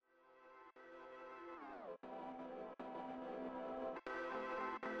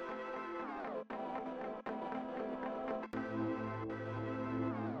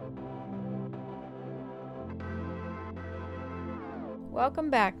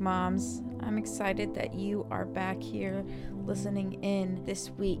Welcome back, moms. I'm excited that you are back here listening in this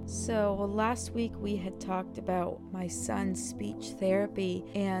week. So last week we had talked about my son's speech therapy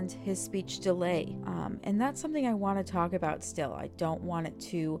and his speech delay. And that's something I want to talk about still. I don't want it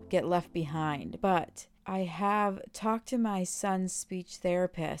to get left behind, but I have talked to my son's speech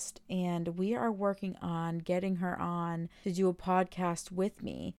therapist, and we are working on getting her on to do a podcast with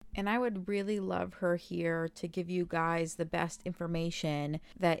me. And I would really love her here to give you guys the best information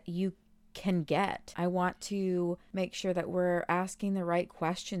that you can get. I want to make sure that we're asking the right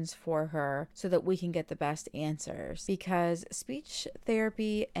questions for her so that we can get the best answers, because speech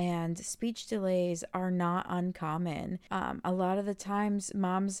therapy and speech delays are not uncommon. A lot of the times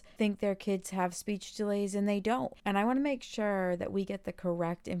moms think their kids have speech delays and they don't. And I want to make sure that we get the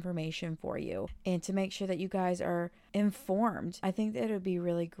correct information for you and to make sure that you guys are informed. I think that it would be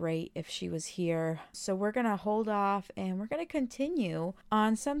really great if she was here. So we're going to hold off and we're going to continue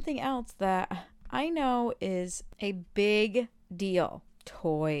on something else that I know is a big deal.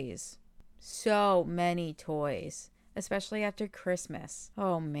 Toys. So many toys, especially after Christmas.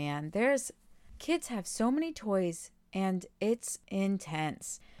 Oh man, kids have so many toys and it's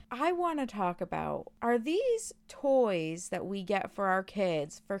intense. I want to talk about, are these toys that we get for our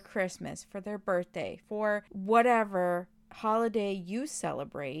kids for Christmas, for their birthday, for whatever holiday you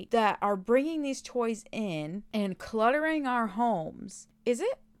celebrate, that are bringing these toys in and cluttering our homes, is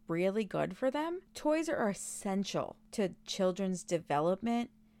it really good for them? Toys are essential to children's development,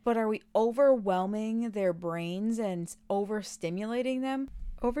 but are we overwhelming their brains and overstimulating them?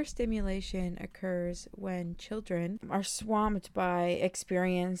 Overstimulation occurs when children are swamped by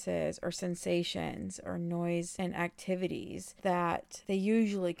experiences or sensations or noise and activities that they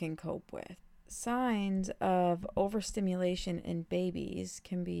usually can cope with. Signs of overstimulation in babies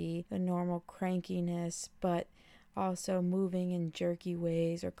can be the normal crankiness, but also moving in jerky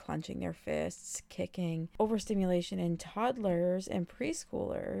ways or clenching their fists, kicking. Overstimulation in toddlers and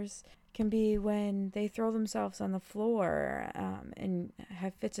preschoolers can be when they throw themselves on the floor and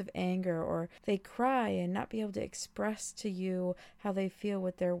have fits of anger, or they cry and not be able to express to you how they feel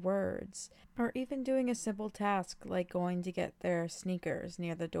with their words, or even doing a simple task like going to get their sneakers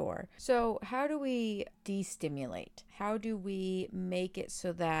near the door. So how do we destimulate? How do we make it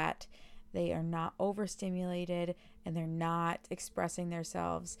so that they are not overstimulated and they're not expressing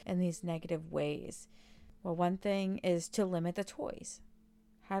themselves in these negative ways? Well, one thing is to limit the toys.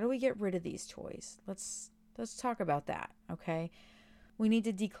 How do we get rid of these toys? Let's talk about that, okay? We need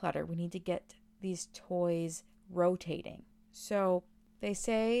to declutter. We need to get these toys rotating. So they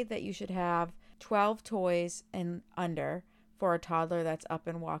say that you should have 12 toys and under for a toddler that's up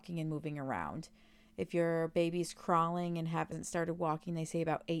and walking and moving around. If your baby's crawling and hasn't started walking, they say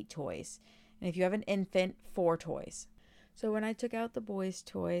about 8 toys. And if you have an infant, 4 toys. So when I took out the boys'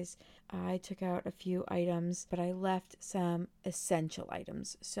 toys, I took out a few items, but I left some essential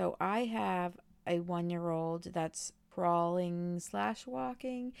items. So I have a 1-year-old that's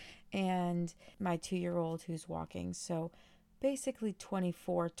crawling/walking and my 2-year-old who's walking. So basically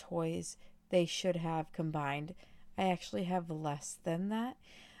 24 toys they should have combined. I actually have less than that.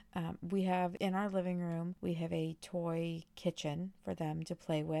 We have in our living room, we have a toy kitchen for them to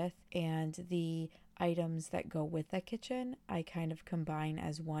play with, and the items that go with that kitchen I kind of combine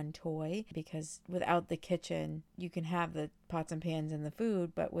as one toy, because without the kitchen you can have the pots and pans and the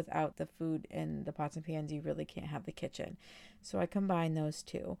food, but without the food and the pots and pans you really can't have the kitchen. So I combine those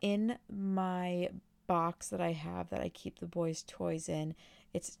two. In my box that I have that I keep the boys' toys in,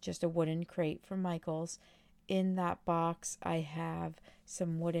 it's just a wooden crate from Michael's. In that box, I have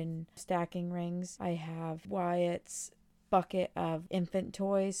some wooden stacking rings. I have Wyatt's bucket of infant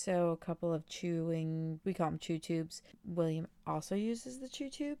toys, so a couple of we call them chew tubes. William also uses the chew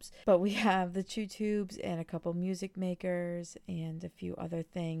tubes, but we have the chew tubes and a couple music makers and a few other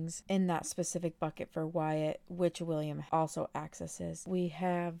things in that specific bucket for Wyatt, which William also accesses. We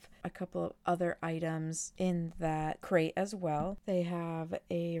have a couple of other items in that crate as well. They have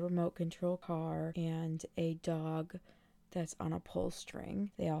a remote control car and a dog that's on a pull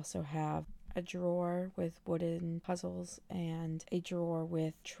string. They also have a drawer with wooden puzzles and a drawer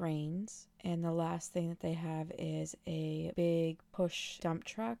with trains. And the last thing that they have is a big push dump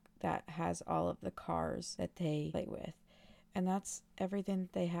truck that has all of the cars that they play with. And that's everything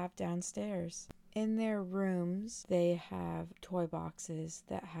that they have downstairs. In their rooms, they have toy boxes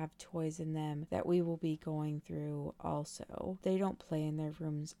that have toys in them that we will be going through also. They don't play in their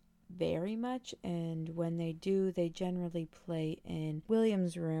rooms very much, and when they do, they generally play in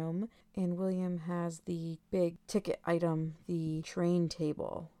William's room, and William has the big ticket item, the train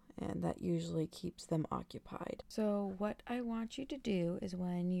table, and that usually keeps them occupied. So what I want you to do is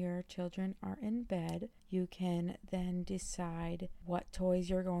when your children are in bed, you can then decide what toys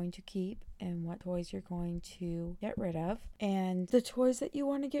you're going to keep and what toys you're going to get rid of. And the toys that you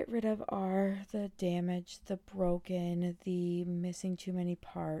want to get rid of are the damaged, the broken, the missing too many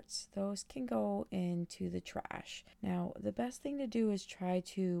parts. Those can go into the trash. Now, the best thing to do is try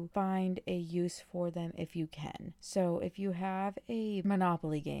to find a use for them if you can. So if you have a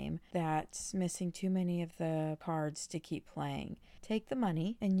Monopoly game that's missing too many of the cards to keep playing, take the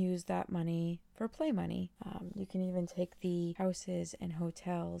money and use that money for play money. You can even take the houses and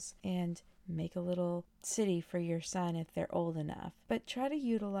hotels and make a little city for your son if they're old enough. But try to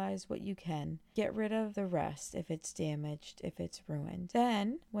utilize what you can. Get rid of the rest if it's damaged, if it's ruined.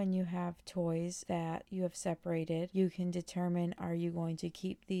 Then, when you have toys that you have separated, you can determine, are you going to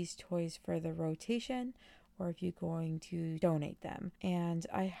keep these toys for the rotation, or if you're going to donate them. And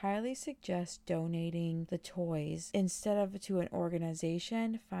I highly suggest donating the toys instead of to an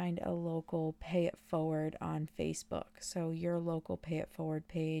organization. Find a local Pay It Forward on Facebook. So your local Pay It Forward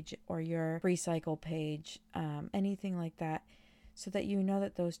page or your Recycle page, anything like that, so that you know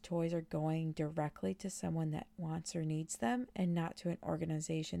that those toys are going directly to someone that wants or needs them and not to an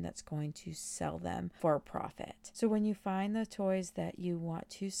organization that's going to sell them for a profit. So when you find the toys that you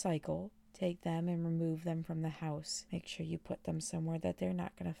want to cycle, take them and remove them from the house. Make sure you put them somewhere that they're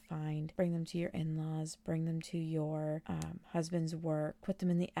not going to find. Bring them to your in-laws. Bring them to your husband's work. Put them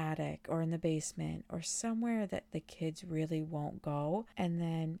in the attic or in the basement or somewhere that the kids really won't go. And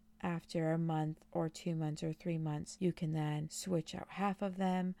then after a month or 2 months or 3 months, you can then switch out half of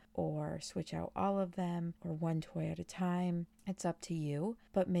them or switch out all of them or one toy at a time. It's up to you,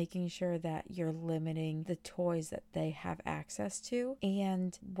 but making sure that you're limiting the toys that they have access to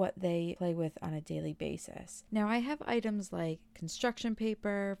and what they play with on a daily basis. Now, I have items like construction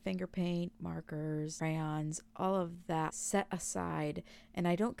paper, finger paint, markers, crayons, all of that set aside, and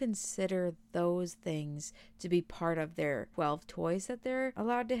I don't consider those things to be part of their 12 toys that they're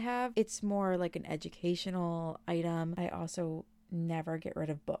allowed to have. It's more like an educational item. I also never get rid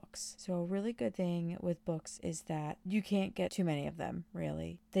of books. So a really good thing with books is that you can't get too many of them,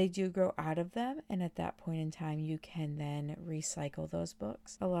 really. They do grow out of them, and at that point in time, you can then recycle those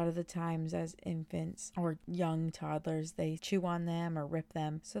books. A lot of the times as infants or young toddlers, they chew on them or rip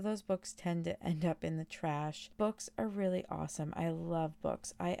them. So those books tend to end up in the trash. Books are really awesome. I love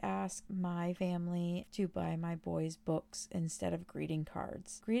books. I ask my family to buy my boys books instead of greeting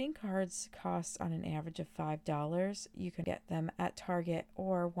cards. Greeting cards cost on an average of $5. You can get them at Target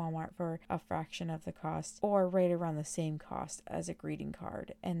or Walmart for a fraction of the cost or right around the same cost as a greeting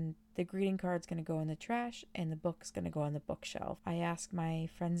card. And the greeting card's going to go in the trash and the book's going to go on the bookshelf. I ask my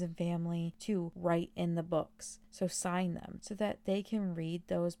friends and family to write in the books, so sign them so that they can read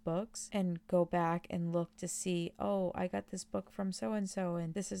those books and go back and look to see, oh, I got this book from so-and-so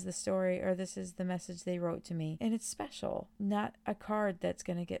and this is the story or this is the message they wrote to me. And it's special, not a card that's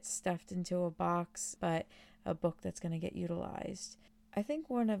going to get stuffed into a box, but a book that's going to get utilized. I think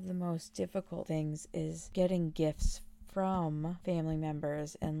one of the most difficult things is getting gifts from family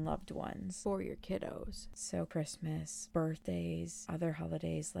members and loved ones for your kiddos. So Christmas, birthdays, other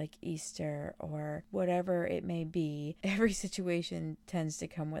holidays like Easter or whatever it may be, every situation tends to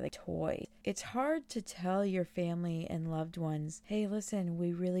come with a toy. It's hard to tell your family and loved ones, hey, listen,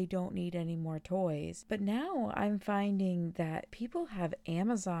 we really don't need any more toys. But now I'm finding that people have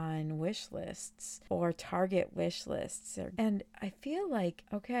Amazon wish lists or Target wish lists. And I feel like,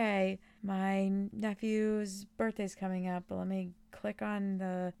 okay, my nephew's birthday's coming up. Let me click on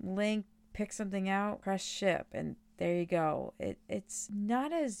the link, pick something out, press ship, and there you go. It's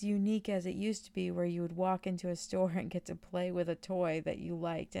not as unique as it used to be where you would walk into a store and get to play with a toy that you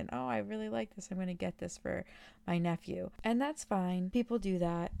liked. And, oh, I really like this. I'm going to get this for my nephew. And that's fine. People do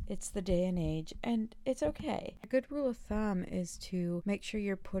that. It's the day and age, and it's okay. A good rule of thumb is to make sure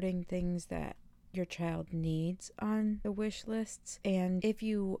you're putting things that your child needs on the wish lists. And if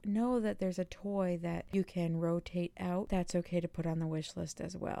you know that there's a toy that you can rotate out, that's okay to put on the wish list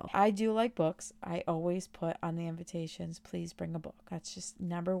as well. I do like books. I always put on the invitations, please bring a book. That's just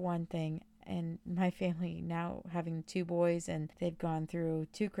number one thing. And my family now having 2 boys and they've gone through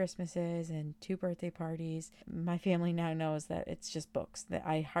 2 Christmases and 2 birthday parties. My family now knows that it's just books, that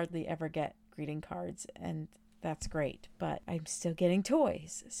I hardly ever get greeting cards, and that's great, but I'm still getting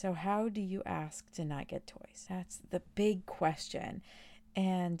toys. So how do you ask to not get toys? That's the big question.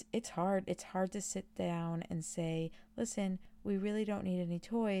 And it's hard. It's hard to sit down and say, listen, we really don't need any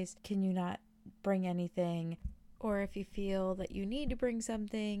toys. Can you not bring anything? Or if you feel that you need to bring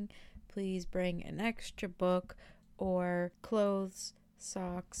something, please bring an extra book or clothes,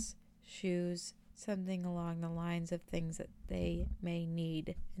 socks, shoes, something along the lines of things that they may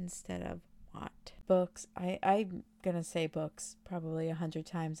need instead of want. Books, I'm going to say books probably 100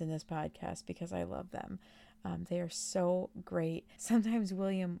 times in this podcast because I love them. They are so great. Sometimes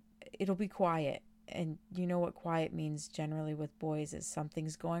William, it'll be quiet. And you know what quiet means generally with boys is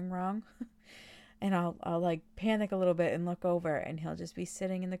something's going wrong. And I'll like panic a little bit and look over and he'll just be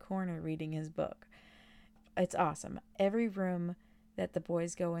sitting in the corner reading his book. It's awesome. Every room that the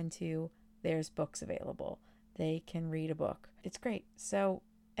boys go into, there's books available. They can read a book. It's great. So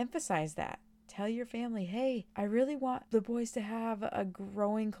emphasize that. Tell your family, hey, I really want the boys to have a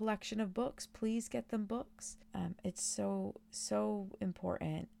growing collection of books. Please get them books. It's so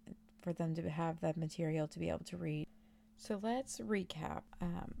important for them to have that material to be able to read. So let's recap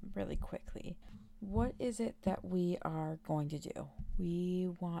really quickly. What is it that we are going to do? We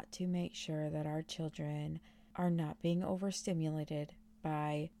want to make sure that our children are not being overstimulated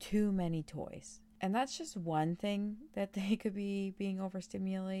by too many toys. And that's just one thing that they could be being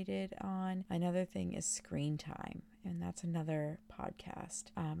overstimulated on. Another thing is screen time, and that's another podcast.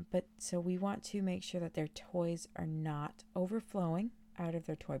 But so we want to make sure that their toys are not overflowing out of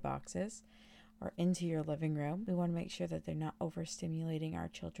their toy boxes or into your living room. We want to make sure that they're not overstimulating our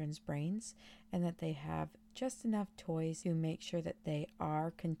children's brains and that they have just enough toys to make sure that they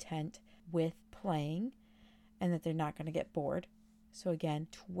are content with playing and that they're not going to get bored. So again,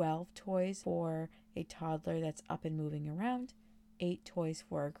 12 toys for a toddler that's up and moving around, 8 toys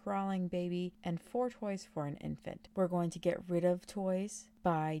for a crawling baby, and 4 toys for an infant. We're going to get rid of toys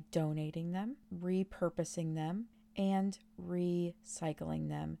by donating them, repurposing them, and recycling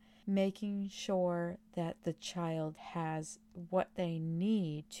them, making sure that the child has what they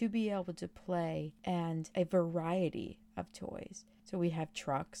need to be able to play and a variety of toys. So we have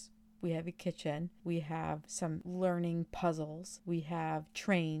trucks, we have a kitchen, we have some learning puzzles, we have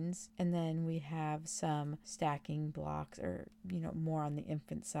trains, and then we have some stacking blocks or, more on the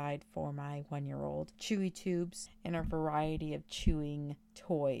infant side for my 1-year-old, chewy tubes, and a variety of chewing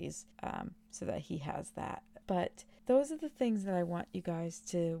toys so that he has that. But those are the things that I want you guys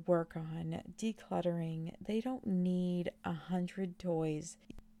to work on. Decluttering. They don't need 100 toys.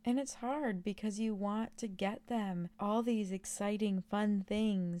 And it's hard because you want to get them all these exciting, fun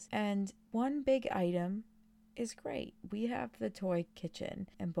things. And one big item is great. We have the toy kitchen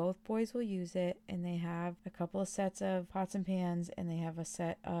and both boys will use it, and they have a couple of sets of pots and pans and they have a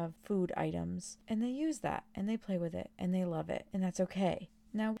set of food items and they use that and they play with it and they love it, and that's okay.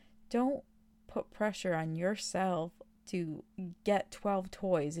 Now, don't put pressure on yourself to get 12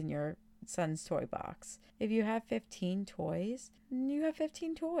 toys in your son's toy box. If you have 15 toys, you have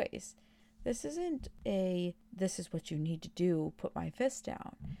 15 toys. This isn't this is what you need to do, put my fist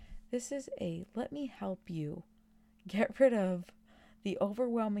down. This is let me help you get rid of the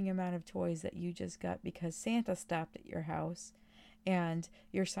overwhelming amount of toys that you just got because Santa stopped at your house and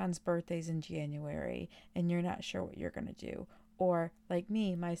your son's birthday's in January and you're not sure what you're going to do. Or like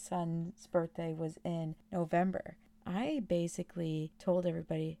me, my son's birthday was in November. I basically told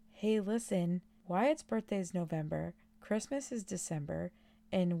everybody, hey, listen, Wyatt's birthday is November, Christmas is December,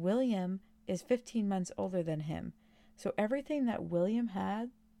 and William is 15 months older than him. So everything that William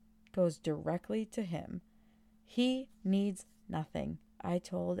had goes directly to him. He needs nothing. I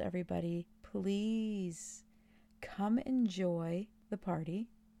told everybody, please come enjoy the party.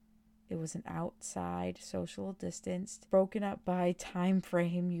 It was an outside, social distanced, broken up by time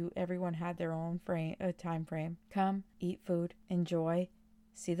frame. Everyone had their own time frame. Come, eat food, enjoy,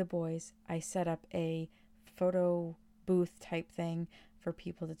 see the boys. I set up a photo booth type thing for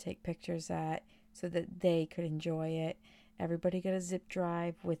people to take pictures at so that they could enjoy it. Everybody got a zip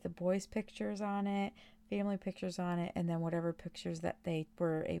drive with the boys' pictures on it, family pictures on it, and then whatever pictures that they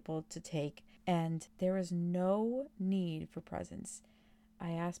were able to take. And there was no need for presents.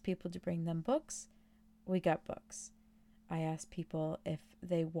 I asked people to bring them books. We got books. I asked people if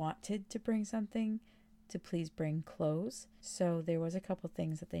they wanted to bring something to please bring clothes. So there was a couple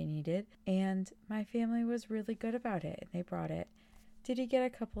things that they needed. And my family was really good about it. They brought it. Did he get a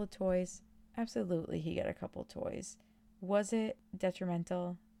couple of toys? Absolutely, he got a couple of toys. Was it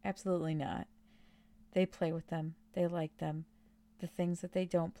detrimental? Absolutely not. They play with them. They like them. The things that they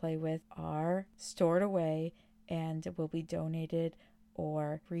don't play with are stored away and will be donated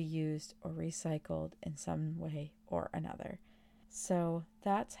or reused or recycled in some way or another. So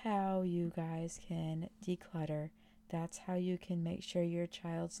that's how you guys can declutter. That's how you can make sure your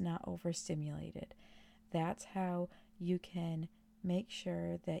child's not overstimulated. That's how you can make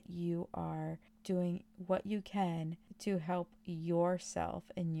sure that you are doing what you can to help yourself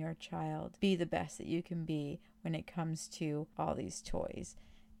and your child be the best that you can be when it comes to all these toys.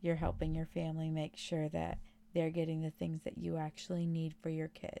 You're helping your family make sure that they're getting the things that you actually need for your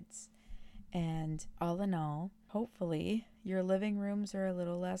kids. And all in all, hopefully, your living rooms are a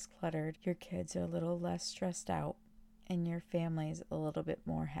little less cluttered, your kids are a little less stressed out, and your family's a little bit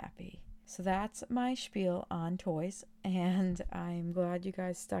more happy. So that's my spiel on toys, and I'm glad you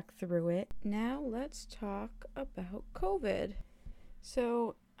guys stuck through it. Now let's talk about COVID.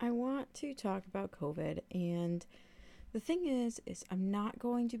 So I want to talk about COVID, and the thing is I'm not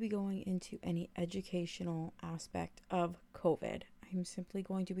going to be going into any educational aspect of COVID. I'm simply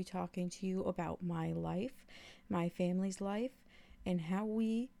going to be talking to you about my life, my family's life, and how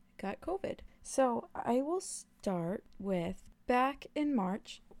we got COVID. So I will start with back in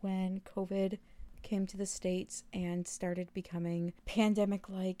March when COVID came to the States and started becoming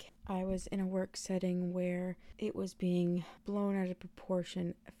pandemic-like. I was in a work setting where it was being blown out of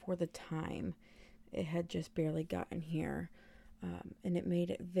proportion for the time. It had just barely gotten here, and it made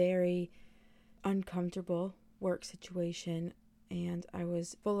it very uncomfortable work situation, and I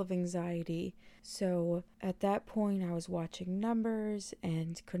was full of anxiety. So at that point, I was watching numbers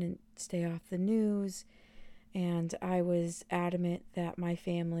and couldn't stay off the news, and I was adamant that my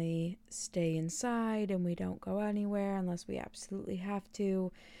family stay inside and we don't go anywhere unless we absolutely have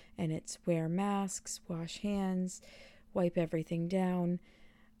to, and it's wear masks, wash hands, wipe everything down.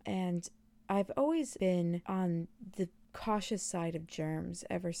 And I've always been on the cautious side of germs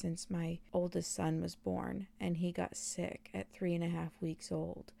ever since my oldest son was born, and he got sick at 3.5 weeks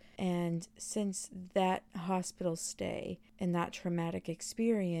old. And since that hospital stay and that traumatic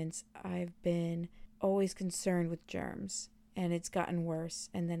experience, I've been always concerned with germs, and it's gotten worse.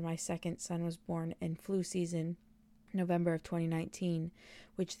 And then my second son was born in flu season, November of 2019,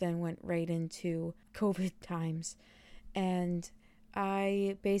 which then went right into COVID times. And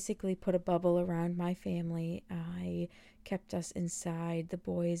I basically put a bubble around my family. I kept us inside. The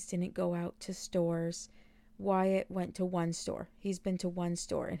boys didn't go out to stores. Wyatt went to one store. He's been to one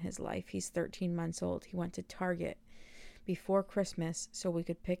store in his life. He's 13 months old. He went to Target before Christmas so we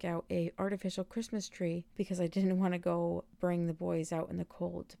could pick out a artificial Christmas tree, because I didn't want to go bring the boys out in the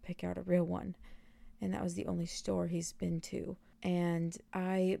cold to pick out a real one. And that was the only store he's been to. And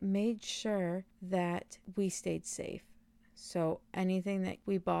I made sure that we stayed safe. So anything that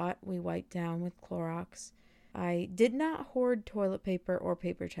we bought, we wiped down with Clorox. I did not hoard toilet paper or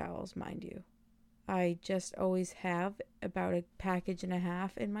paper towels, mind you. I just always have about a package and a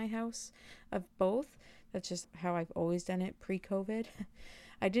half in my house of both. That's just how I've always done it pre-COVID.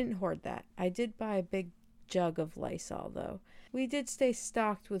 I didn't hoard that. I did buy a big jug of Lysol, though. We did stay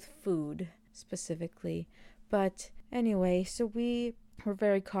stocked with food, specifically. But anyway, so we were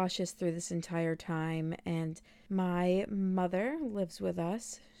very cautious through this entire time, and my mother lives with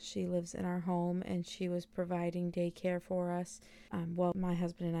us. She lives in our home, and she was providing daycare for us while my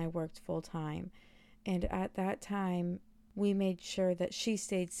husband and I worked full time. And at that time, we made sure that she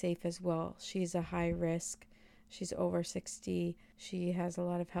stayed safe as well. She's a high risk. She's over 60. She has a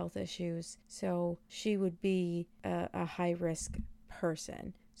lot of health issues. So she would be a high risk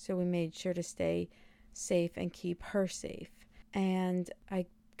person. So we made sure to stay safe and keep her safe. And I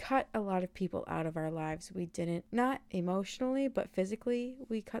cut a lot of people out of our lives. We didn't, not emotionally, but physically,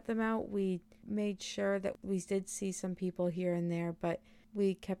 we cut them out. We made sure that we did see some people here and there, but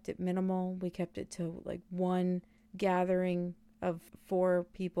we kept it minimal. We kept it to like one gathering of 4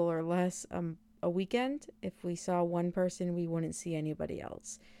 people or less a weekend. If we saw one person, we wouldn't see anybody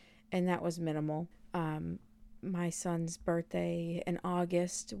else. And that was minimal. My son's birthday in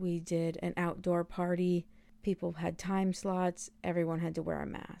August, we did an outdoor party. People had time slots. Everyone had to wear a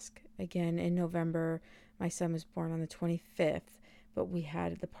mask. Again, in November, my son was born on the 25th, but we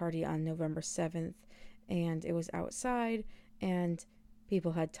had the party on November 7th, and it was outside, and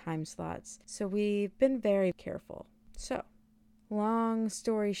people had time slots. So we've been very careful. So, long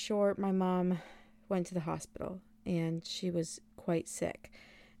story short, my mom went to the hospital, and she was quite sick.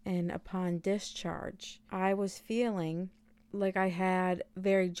 And upon discharge, I was feeling like I had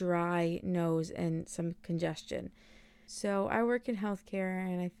very dry nose and some congestion. So I work in healthcare,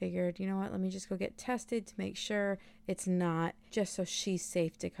 and I figured, you know what, let me just go get tested to make sure it's not, just so she's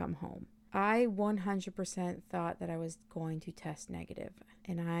safe to come home. I 100% thought that I was going to test negative,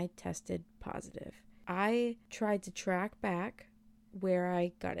 and I tested positive. I tried to track back where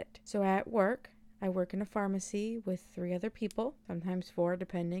I got it. So at work, I work in a pharmacy with 3 other people, sometimes 4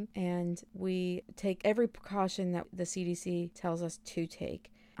 depending, and we take every precaution that the CDC tells us to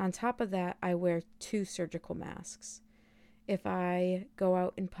take. On top of that, I wear 2 surgical masks. If I go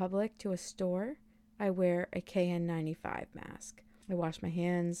out in public to a store, I wear a KN95 mask. I wash my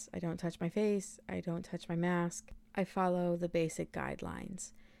hands. I don't touch my face. I don't touch my mask. I follow the basic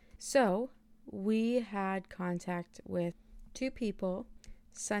guidelines. So we had contact with 2 people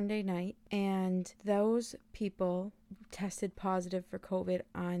Sunday night, and those people tested positive for COVID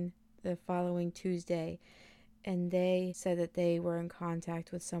on the following Tuesday, and they said that they were in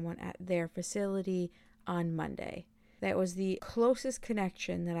contact with someone at their facility on Monday. That was the closest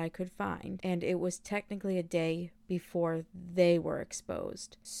connection that I could find, and it was technically a day before they were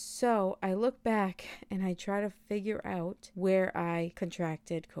exposed. So I look back and I try to figure out where I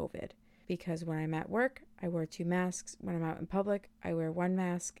contracted COVID. Because when I'm at work, I wear 2 masks. When I'm out in public, I wear 1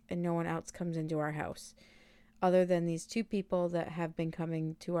 mask, and no one else comes into our house. Other than these 2 people that have been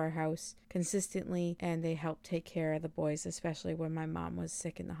coming to our house consistently, and they help take care of the boys, especially when my mom was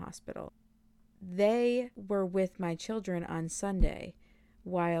sick in the hospital. They were with my children on Sunday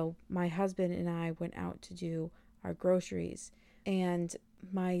while my husband and I went out to do our groceries. And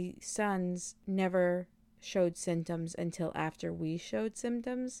my sons never showed symptoms until after we showed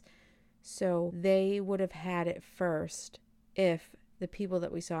symptoms. So they would have had it first if the people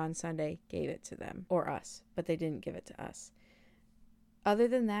that we saw on Sunday gave it to them or us, but they didn't give it to us. Other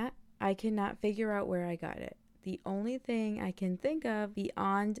than that, I cannot figure out where I got it. The only thing I can think of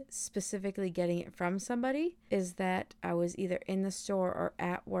beyond specifically getting it from somebody is that I was either in the store or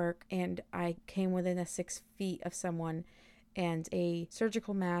at work and I came within 6 feet of someone, and a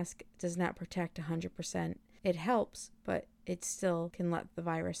surgical mask does not protect 100%. It helps, but it still can let the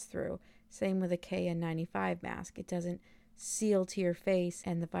virus through. Same with a KN95 mask. It doesn't seal to your face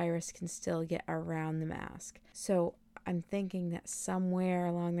and the virus can still get around the mask. So I'm thinking that somewhere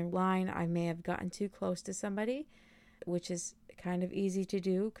along the line I may have gotten too close to somebody, which is kind of easy to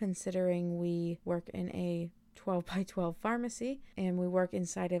do considering we work in a 12 by 12 pharmacy and we work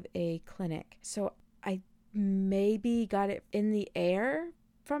inside of a clinic. So I maybe got it in the air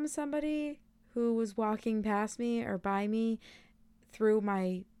from somebody who was walking past me or by me through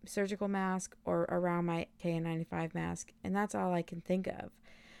my surgical mask or around my KN95 mask, and that's all I can think of.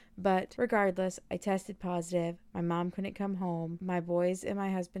 But regardless, I tested positive. My mom couldn't come home. My boys and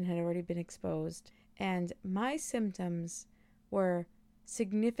my husband had already been exposed, and my symptoms were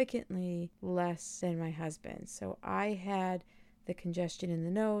significantly less than my husband's. So I had the congestion in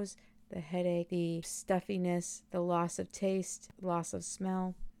the nose, the headache, the stuffiness, the loss of taste, loss of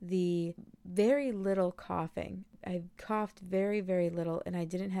smell, the very little coughing. I coughed very, very little, and I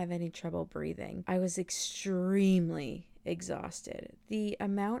didn't have any trouble breathing. I was extremely exhausted. The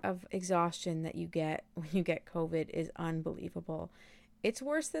amount of exhaustion that you get when you get COVID is unbelievable. It's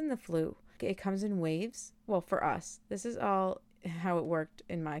worse than the flu. It comes in waves. Well, for us, this is all how it worked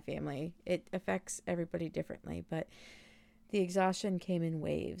in my family. It affects everybody differently, but the exhaustion came in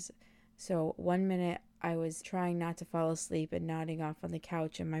waves. So 1 minute I was trying not to fall asleep and nodding off on the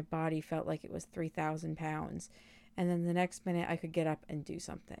couch, and my body felt like it was 3,000 pounds. And then the next minute I could get up and do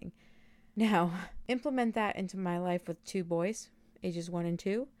something. Now, implement that into my life with 2 boys, ages 1 and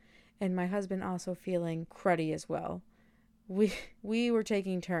 2, and my husband also feeling cruddy as well. We were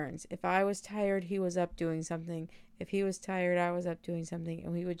taking turns. If I was tired, he was up doing something. If he was tired, I was up doing something,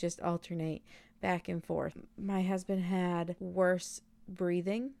 and we would just alternate back and forth. My husband had worse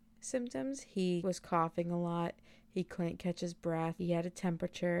breathing symptoms. He was coughing a lot. He couldn't catch his breath. He had a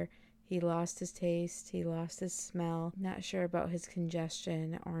temperature. He lost his taste. He lost his smell. Not sure about his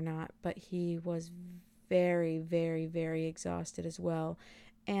congestion or not, but he was very, very, very exhausted as well.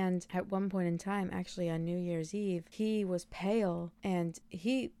 And at one point in time, actually on New Year's Eve, he was pale and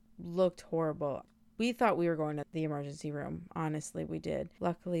he looked horrible. We thought we were going to the emergency room. Honestly, we did.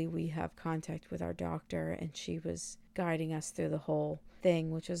 Luckily, we have contact with our doctor and she was guiding us through the whole thing,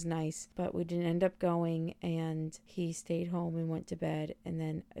 which was nice. But we didn't end up going, and he stayed home and went to bed. And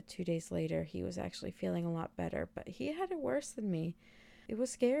then 2 days later, he was actually feeling a lot better, but he had it worse than me. It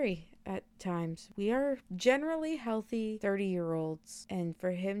was scary at times. We are generally healthy 30-year-olds, and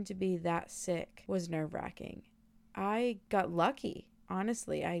for him to be that sick was nerve-wracking. I got lucky.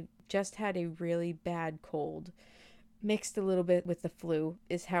 Honestly, I just had a really bad cold mixed a little bit with the flu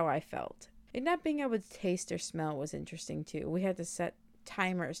is how I felt. And not being able to taste or smell was interesting too. We had to set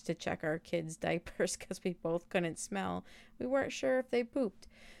timers to check our kids' diapers because we both couldn't smell. We weren't sure if they pooped.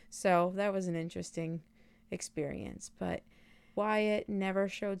 So that was an interesting experience. But Wyatt never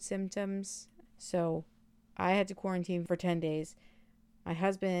showed symptoms, so I had to quarantine for 10 days. My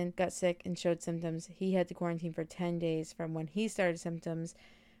husband got sick and showed symptoms. He had to quarantine for 10 days from when he started symptoms.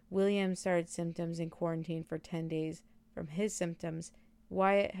 William started symptoms and quarantined for 10 days from his symptoms.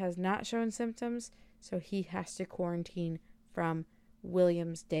 Wyatt has not shown symptoms, so he has to quarantine from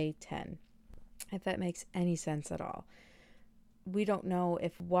William's day 10, if that makes any sense at all. we don't know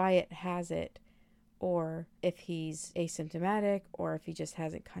if Wyatt has it or if he's asymptomatic or if he just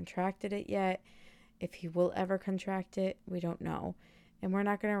hasn't contracted it yet. If he will ever contract it, we don't know. And we're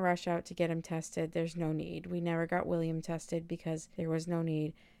not going to rush out to get him tested. There's no need. We never got William tested because there was no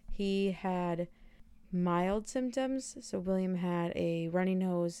need. He had mild symptoms. So William had a runny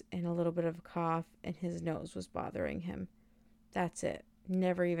nose and a little bit of a cough, and his nose was bothering him. That's it.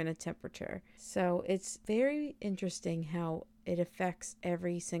 Never even a temperature. So it's very interesting how it affects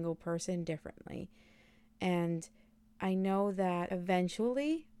every single person differently. And I know that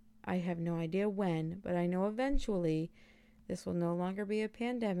eventually, I have no idea when, but I know eventually this will no longer be a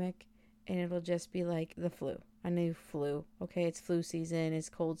pandemic and it'll just be like the flu. A new flu. Okay, it's flu season, it's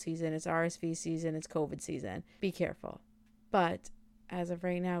cold season, it's RSV season, it's COVID season. Be careful. But as of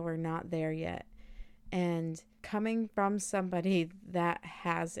right now, we're not there yet. And coming from somebody that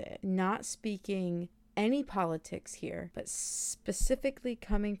has it, not speaking any politics here, but specifically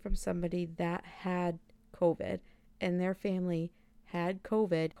coming from somebody that had COVID and their family had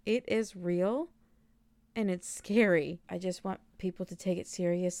COVID, it is real and it's scary. I just want people to take it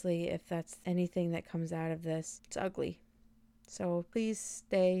seriously if that's anything that comes out of this. It's ugly. So please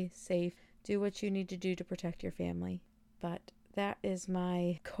stay safe. Do what you need to do to protect your family. But that is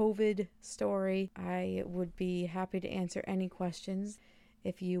my COVID story. I would be happy to answer any questions.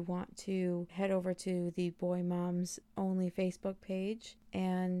 If you want to head over to the Boy Moms Only Facebook page,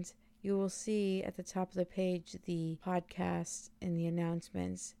 and you will see at the top of the page the podcast and the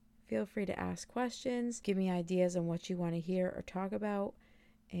announcements. Feel free to ask questions, give me ideas on what you want to hear or talk about,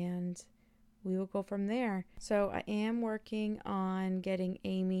 and we will go from there. So I am working on getting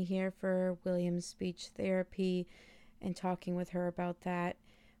Amy here for William's speech therapy and talking with her about that.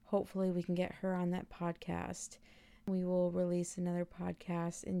 Hopefully we can get her on that podcast. We will release another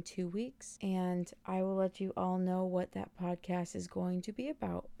podcast in 2 weeks, and I will let you all know what that podcast is going to be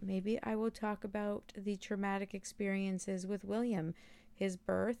about. Maybe I will talk about the traumatic experiences with William, his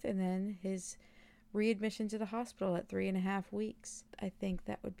birth, and then his readmission to the hospital at 3.5 weeks. I think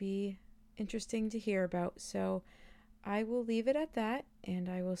that would be interesting to hear about. So I will leave it at that, and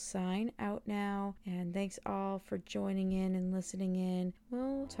I will sign out now. And thanks all for joining in and listening in.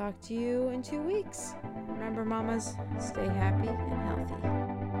 We'll talk to you in 2 weeks. Remember, mamas, stay happy and healthy.